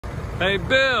Hey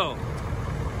Bill,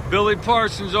 Billy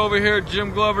Parsons over here at Jim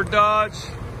Glover Dodge.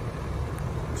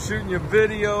 I'm shooting you a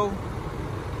video.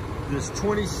 This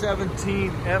 2017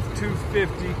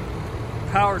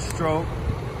 F-250 Power Stroke.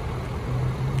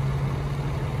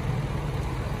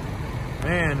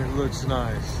 Man, it looks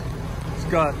nice. It's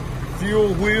got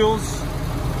fuel wheels,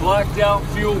 blacked out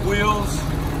fuel wheels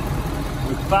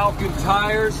with Falcon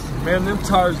tires. Man, them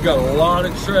tires got a lot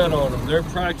of tread on them. They're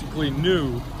practically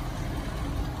new.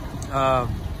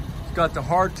 It's got the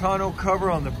hard tonneau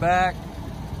cover on the back.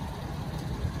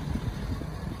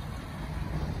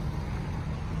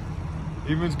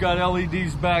 Even's got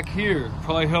LEDs back here.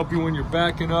 Probably help you when you're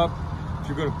backing up, if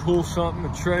you're gonna pull something,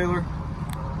 a trailer.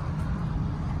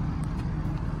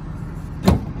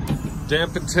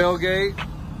 Dampened tailgate.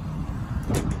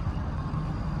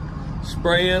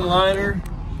 Spray-in liner.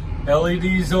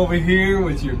 LEDs over here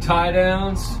with your tie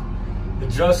downs.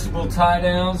 Adjustable tie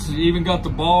downs. You even got the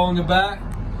ball in the back.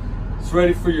 It's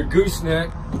ready for your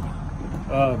gooseneck.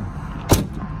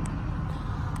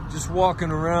 Just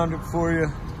walking around it for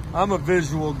you. I'm a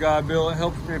visual guy, Bill. It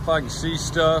helps me if I can see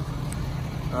stuff.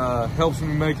 Helps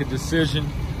me make a decision.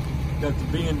 Got the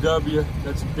B&W.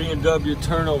 That's a B&W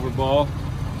turnover ball.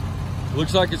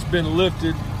 Looks like it's been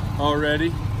lifted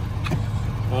already.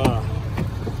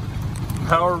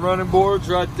 Power running boards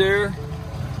right there.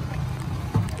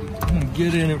 I'm gonna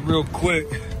get in it real quick.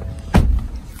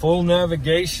 Full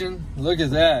navigation. Look at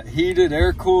that. Heated,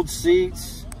 air-cooled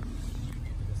seats.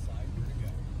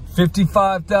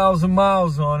 55,000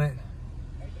 miles on it.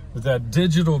 With that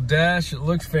digital dash, it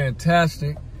looks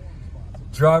fantastic.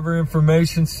 Driver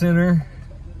information center.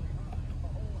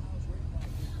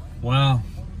 Wow.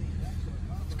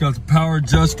 It's got the power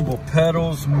adjustable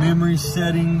pedals, memory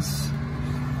settings.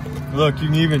 Look, you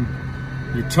can even,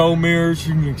 your tow mirrors,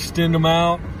 you can extend them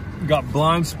out. You got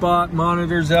blind spot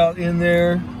monitors out in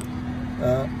there.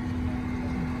 Your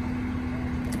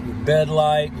bed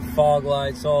light, your fog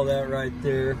lights, all that right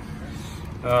there.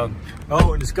 Oh,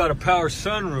 and it's got a power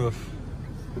sunroof.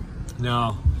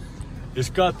 Now, it's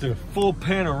got the full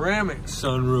panoramic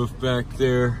sunroof back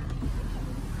there.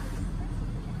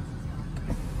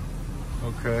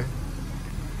 Okay,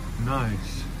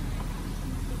 nice.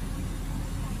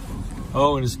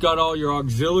 Oh, and it's got all your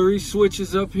auxiliary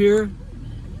switches up here.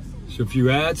 So if you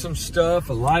add some stuff,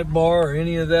 a light bar or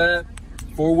any of that,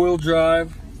 4-wheel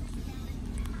drive.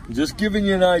 Just giving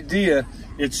you an idea.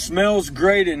 It smells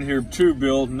great in here too,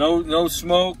 Bill. No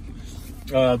smoke.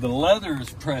 The leather is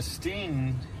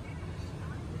pristine.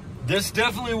 This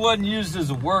definitely wasn't used as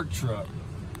a work truck.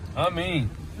 I mean,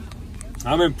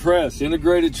 I'm impressed.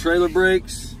 Integrated trailer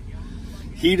brakes,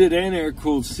 heated and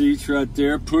air-cooled seats right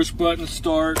there. Push button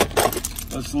start.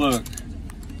 Let's look.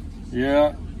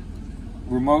 Yeah.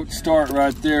 Remote start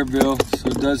right there, Bill. So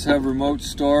it does have remote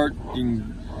start. You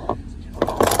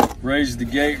can raise the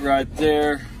gate right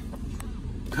there.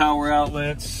 Power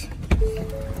outlets.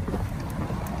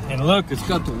 And look, it's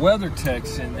got the weather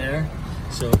text in there.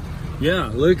 So yeah,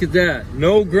 look at that.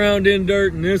 No ground in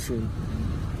dirt in this one.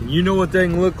 And you know what they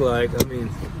can look like. I mean,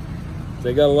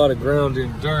 they got a lot of ground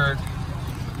in dirt,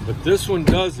 but this one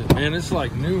doesn't, man. It's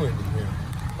like new in here.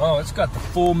 Oh, it's got the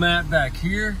full mat back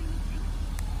here.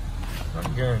 I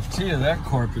guarantee you that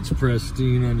carpet's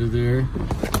pristine under there.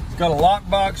 It's got a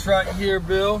lockbox right here,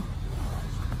 Bill.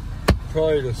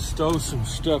 Probably to stow some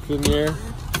stuff in there.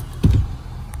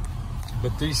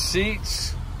 But these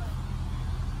seats,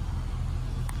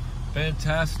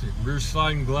 fantastic. Rear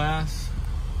sliding glass.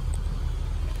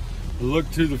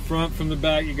 Look to the front from the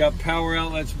back. You got power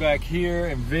outlets back here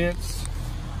and vents.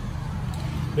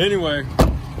 Anyway,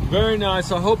 very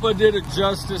nice. I hope I did it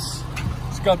justice.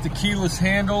 It's got the keyless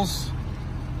handles.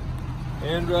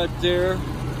 And right there,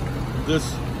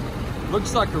 this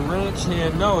looks like a wrench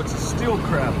hand. No, it's a steel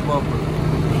craft bumper.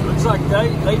 Looks like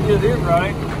they did it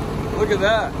right. Look at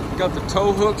that. Got the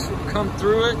tow hooks that come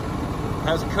through it.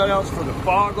 Has cutouts for the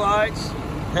fog lights,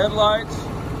 headlights.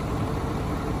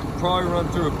 Could probably run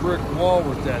through a brick wall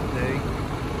with that thing.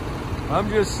 I'm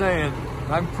just saying,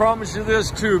 I promise you this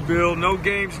too, Bill. No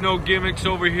games, no gimmicks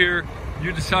over here.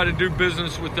 You decide to do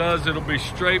business with us, it'll be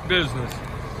straight business.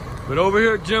 But over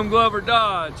here at Jim Glover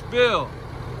Dodge, Bill,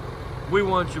 we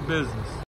want your business.